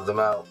starve them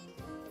out.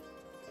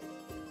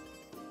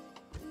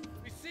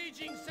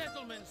 Besieging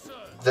settlement, sir.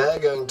 They're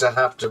going to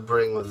have to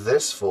bring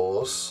this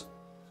force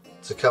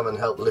to come and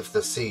help lift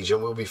the siege,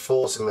 and we'll be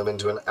forcing them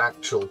into an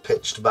actual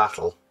pitched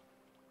battle.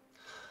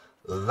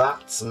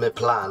 That's my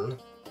plan.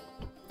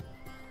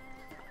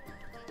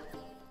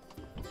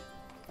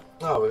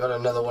 Oh, we got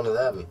another one of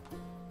them.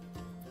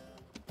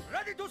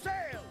 Ready to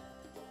sail!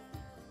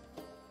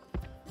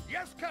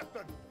 Yes,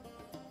 Captain!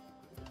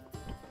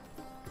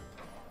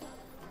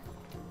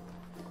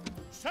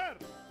 Sir!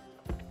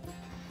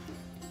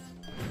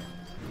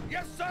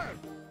 Yes, sir!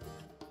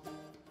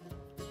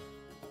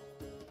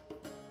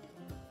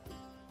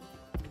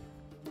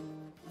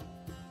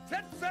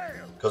 Set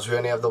sail! Because we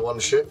only have the one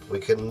ship, we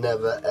can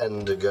never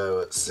end a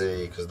go at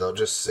sea, because they'll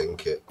just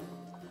sink it.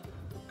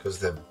 Because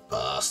they're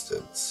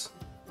bastards.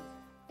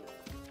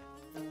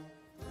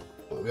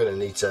 We're going to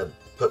need to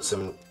put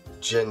some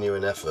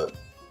genuine effort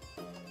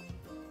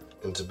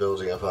into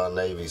building up our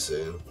navy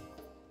soon.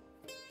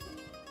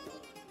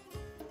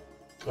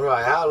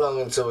 Alright, how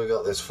long until we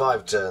got this?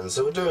 5 turns,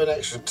 so we'll do an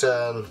extra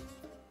turn.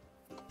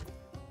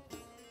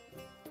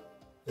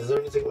 Is there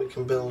anything we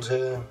can build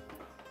here?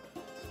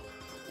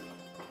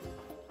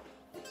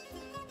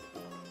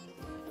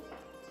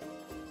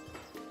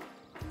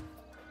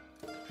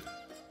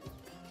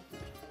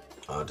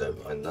 I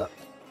don't mind that.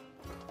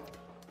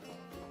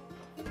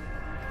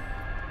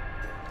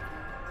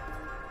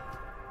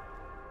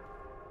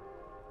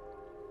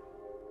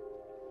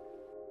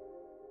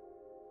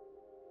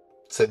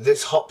 So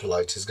this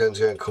hoplite is going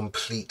to go and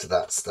complete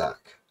that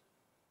stack.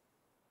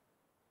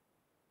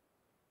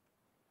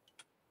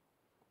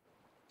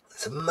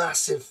 There's a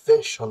massive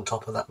fish on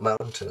top of that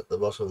mountain at the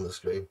bottom of the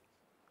screen.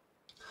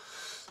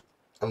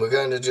 And we're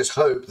going to just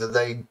hope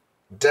that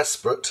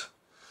desperate,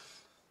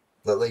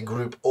 that they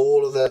group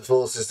all of their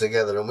forces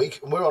together. And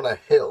we're on a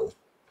hill,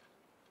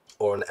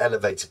 or an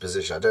elevated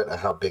position. I don't know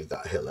how big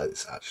that hill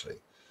is, actually.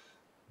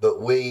 But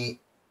we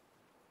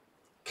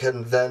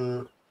can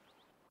then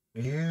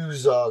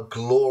use our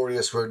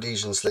glorious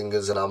Rhodesian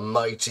slingers and our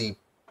mighty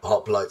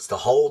hoplites to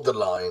hold the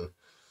line.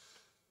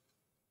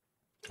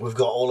 We've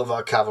got all of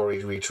our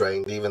cavalry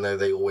retrained, even though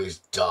they always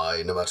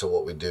die no matter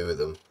what we do with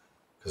them,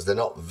 because they're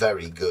not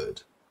very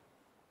good.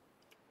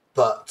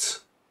 But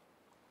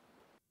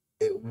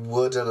it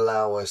would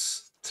allow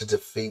us to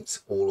defeat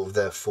all of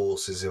their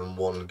forces in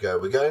one go.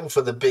 We're going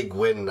for the big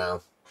win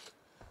now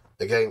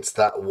against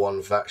that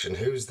one faction.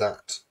 Who's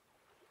that?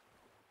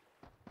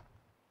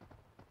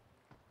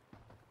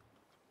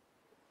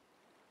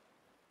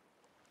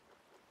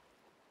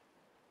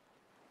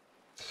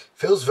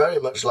 Feels very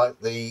much like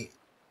the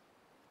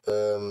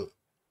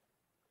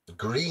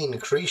Green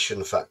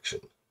Cretan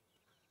faction.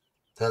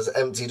 has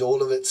emptied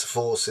all of its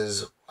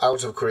forces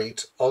out of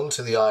Crete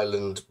onto the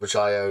island which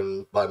I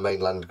own by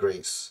mainland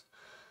Greece.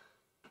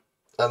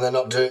 And they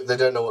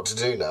don't know what to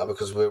do now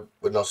because we're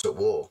not at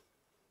war.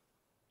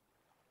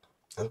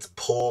 That's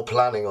poor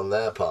planning on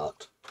their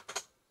part.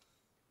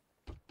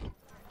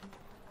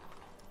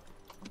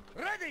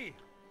 Ready!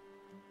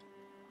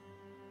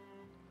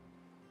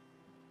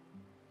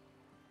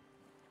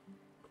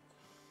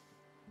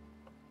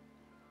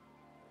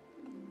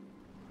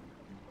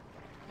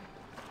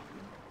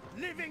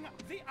 Leaving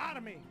the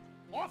army!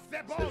 Off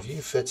the boat! So if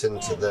you fit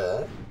into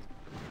there,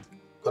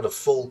 got a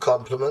full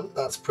complement,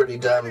 that's pretty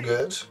damn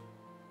good.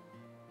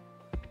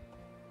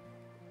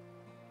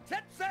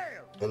 Set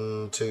sail!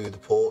 Into the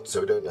port so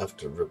we don't have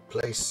to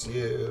replace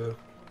you.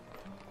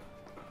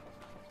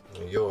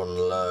 You're on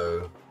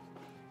low.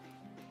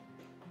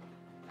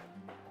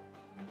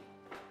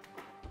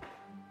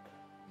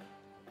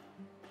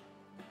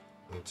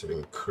 Need to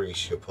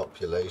increase your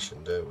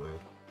population, don't we?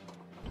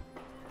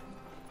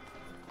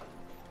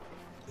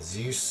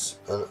 Zeus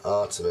and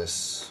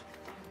Artemis.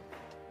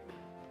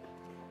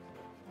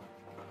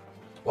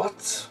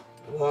 What?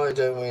 Why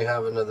don't we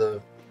have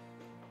another...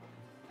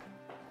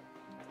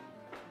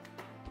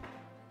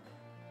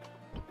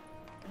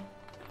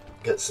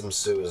 Get some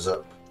sewers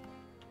up.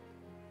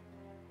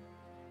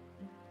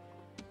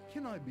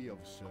 Can I be of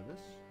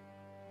service?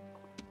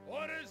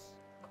 Orders!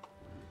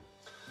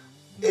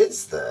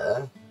 Is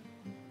there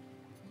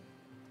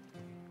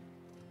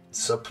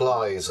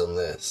supplies on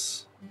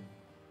this?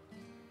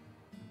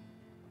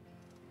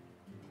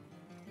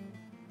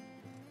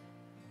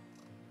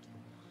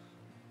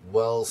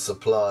 Well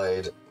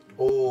supplied.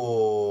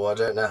 Oh, I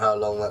don't know how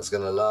long that's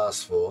going to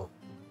last for.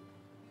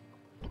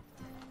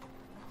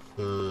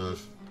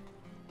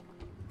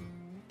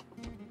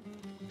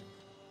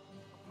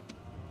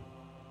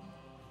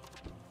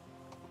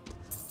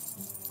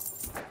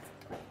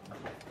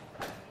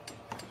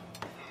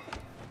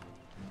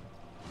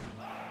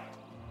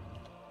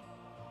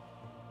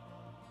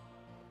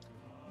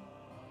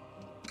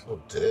 Oh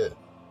dear.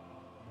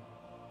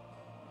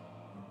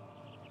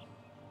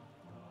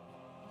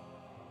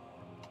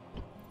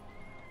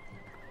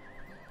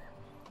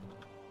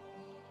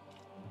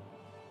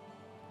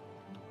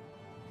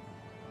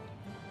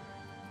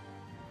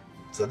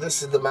 So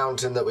this is the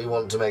mountain that we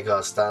want to make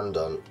our stand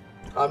on.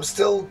 I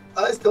still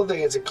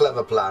think it's a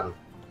clever plan.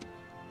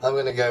 I'm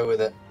going to go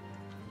with it.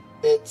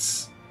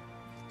 It's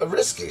a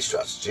risky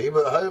strategy,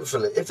 but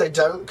hopefully, if they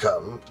don't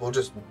come, we'll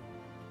just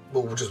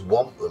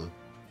want them.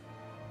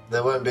 They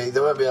won't be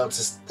able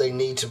to. They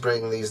need to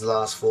bring these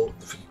last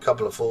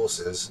couple of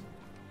forces.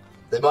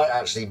 They might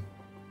actually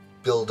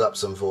build up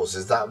some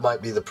forces. That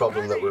might be the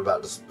problem that we're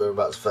about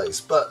to face.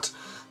 But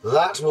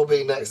that will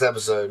be next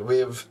episode. We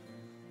have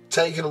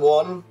taken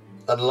one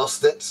and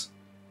lost it,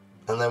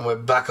 and then we're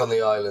back on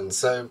the island.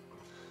 So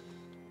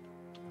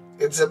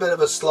it's a bit of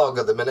a slog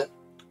at the minute.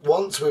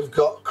 Once we've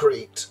got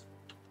Crete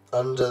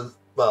under,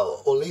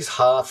 well, or at least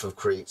half of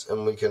Crete,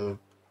 and we can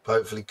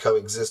hopefully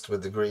coexist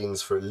with the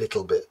Greens for a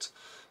little bit.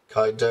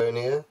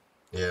 Kydonia,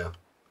 yeah.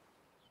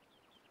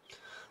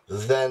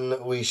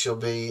 Then we shall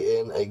be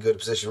in a good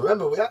position.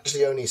 Remember, we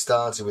actually only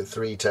started with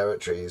 3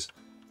 territories,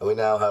 and we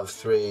now have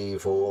 3,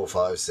 4,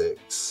 5,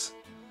 6,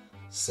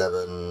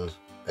 7,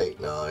 8,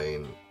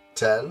 9,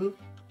 10.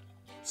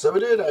 So we're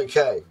doing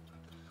okay.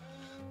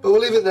 But we'll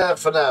leave it there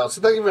for now.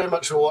 So thank you very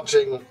much for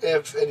watching.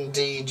 If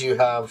indeed you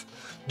have,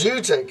 do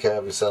take care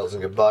of yourselves,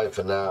 and goodbye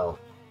for now.